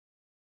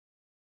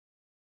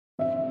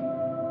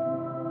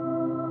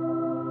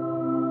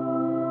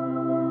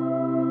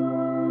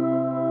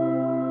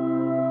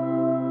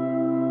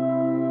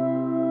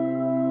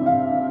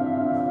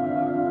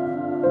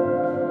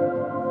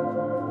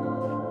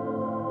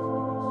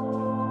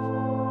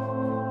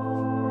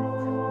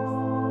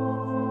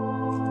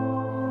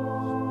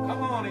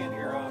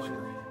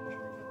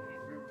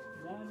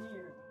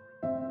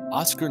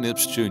Oscar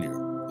Nips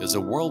Jr. is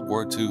a World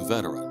War II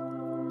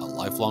veteran, a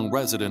lifelong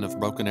resident of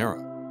Broken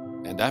Arrow,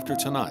 and after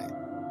tonight,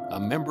 a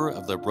member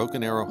of the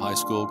Broken Arrow High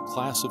School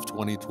class of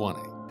 2020.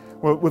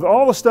 Well, with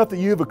all the stuff that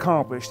you've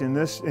accomplished in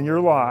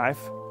your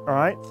life, all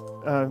right,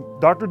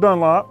 Dr.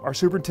 Dunlop, our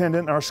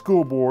superintendent, and our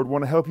school board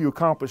want to help you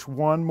accomplish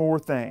one more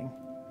thing,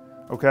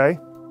 okay?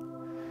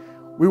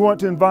 We want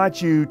to invite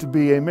you to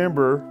be a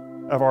member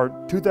of our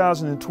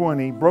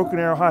 2020 Broken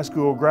Arrow High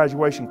School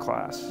graduation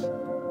class.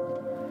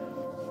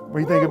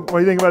 What do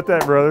you think about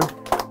that, brother?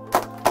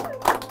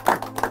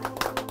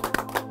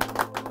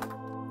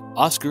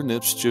 Oscar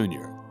Nips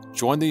Jr.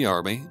 joined the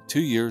Army 2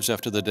 years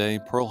after the day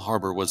Pearl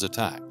Harbor was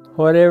attacked.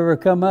 Whatever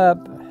come up,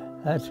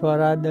 that's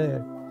what I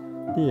did.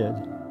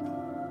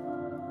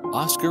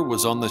 Oscar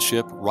was on the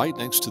ship right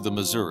next to the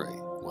Missouri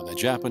when the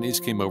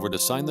Japanese came over to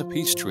sign the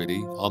peace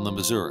treaty on the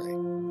Missouri.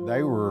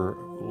 They were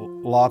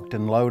locked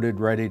and loaded,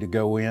 ready to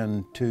go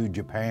into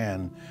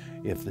Japan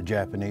if the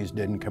Japanese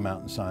didn't come out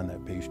and sign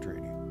that peace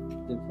treaty.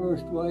 The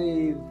first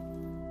wave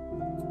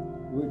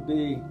would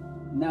be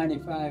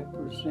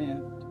 95%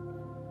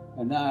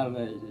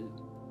 annihilated.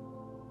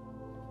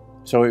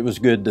 So it was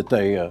good that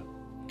they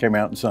came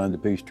out and signed the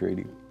peace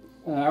treaty.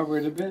 I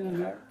would have been in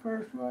that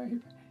first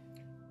wave.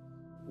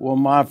 Well,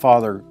 my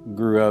father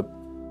grew up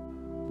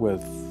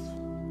with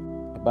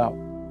about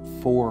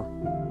 4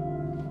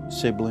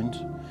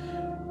 siblings,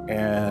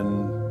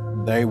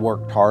 and they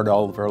worked hard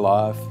all of their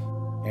life.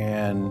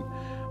 And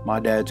my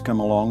dad's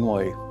come a long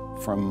way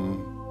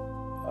from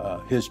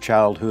his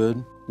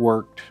childhood,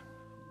 worked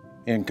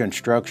in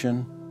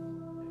construction,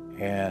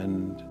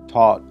 and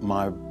taught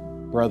my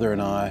brother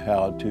and I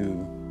how to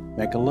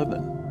make a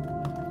living.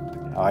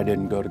 I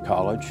didn't go to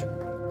college,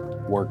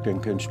 worked in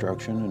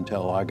construction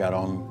until I got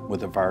on with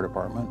the fire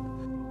department.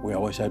 We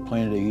always had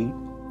plenty to eat,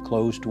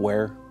 clothes to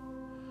wear,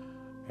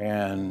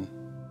 and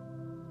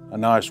a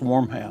nice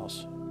warm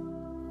house.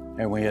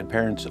 And we had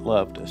parents that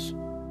loved us.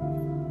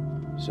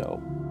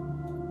 So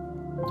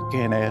you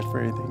can't ask for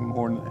anything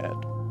more than that.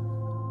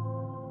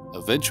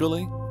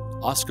 Eventually,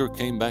 Oscar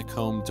came back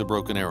home to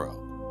Broken Arrow,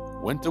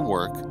 went to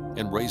work,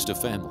 and raised a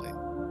family.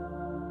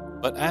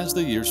 But as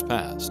the years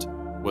passed,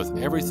 with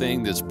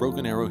everything this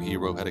Broken Arrow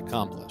hero had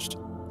accomplished,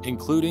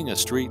 including a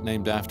street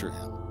named after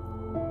him,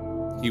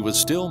 he was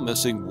still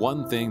missing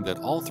one thing that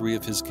all 3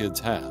 of his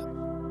kids had: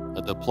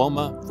 a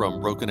diploma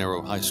from Broken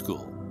Arrow High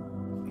School.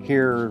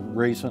 Here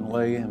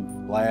recently,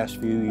 in the last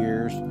few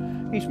years,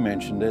 he's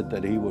mentioned it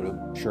that he would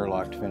have sure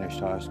liked to finish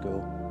high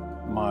school.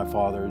 My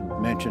father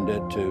mentioned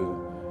it to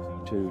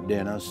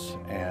Dennis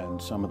and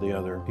some of the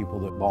other people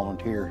that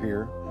volunteer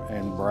here,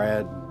 and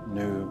Brad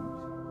knew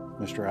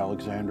Mr.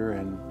 Alexander,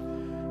 and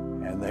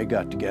they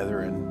got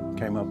together and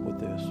came up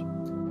with this.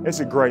 It's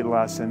a great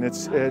lesson.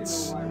 It's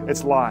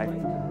life,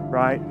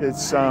 right?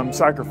 It's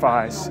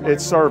sacrifice,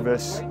 it's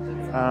service,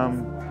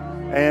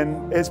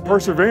 and it's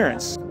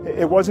perseverance.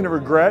 It wasn't a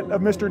regret of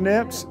Mr.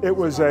 Nips. It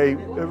was a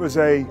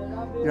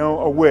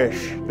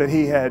wish that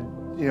he had,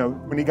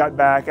 when he got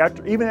back,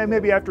 even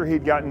maybe after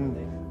he'd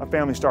gotten a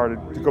family started,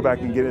 to go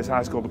back and get his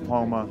high school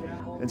diploma.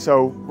 And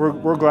so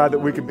we're glad that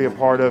we could be a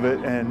part of it,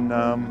 and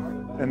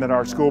that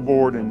our school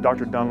board and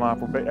Dr. Dunlop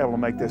were able to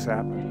make this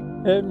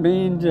happen. It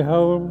means a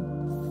whole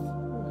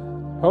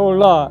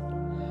lot.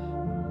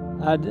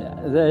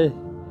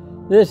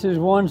 This is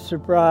one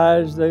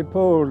surprise they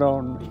pulled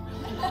on me.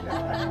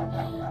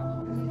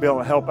 Be able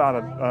to help out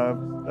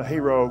a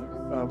hero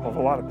of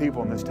a lot of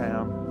people in this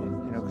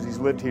town, because he's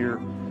lived here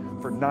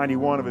for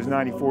 91 of his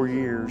 94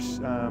 years.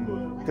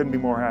 Couldn't be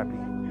more happy.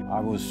 I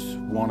was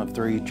one of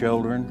 3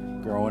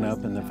 children growing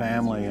up in the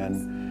family,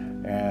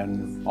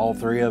 and all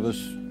 3 of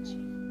us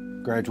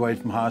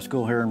graduated from high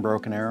school here in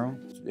Broken Arrow.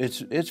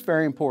 It's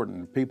very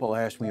important. People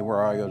ask me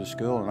where I go to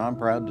school, and I'm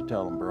proud to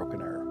tell them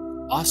Broken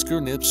Arrow. Oscar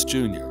Nips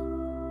Jr.,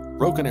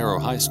 Broken Arrow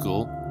High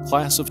School,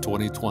 class of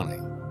 2020.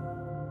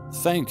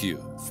 Thank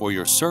you for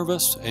your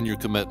service and your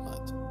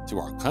commitment to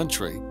our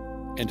country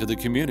and to the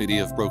community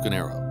of Broken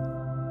Arrow.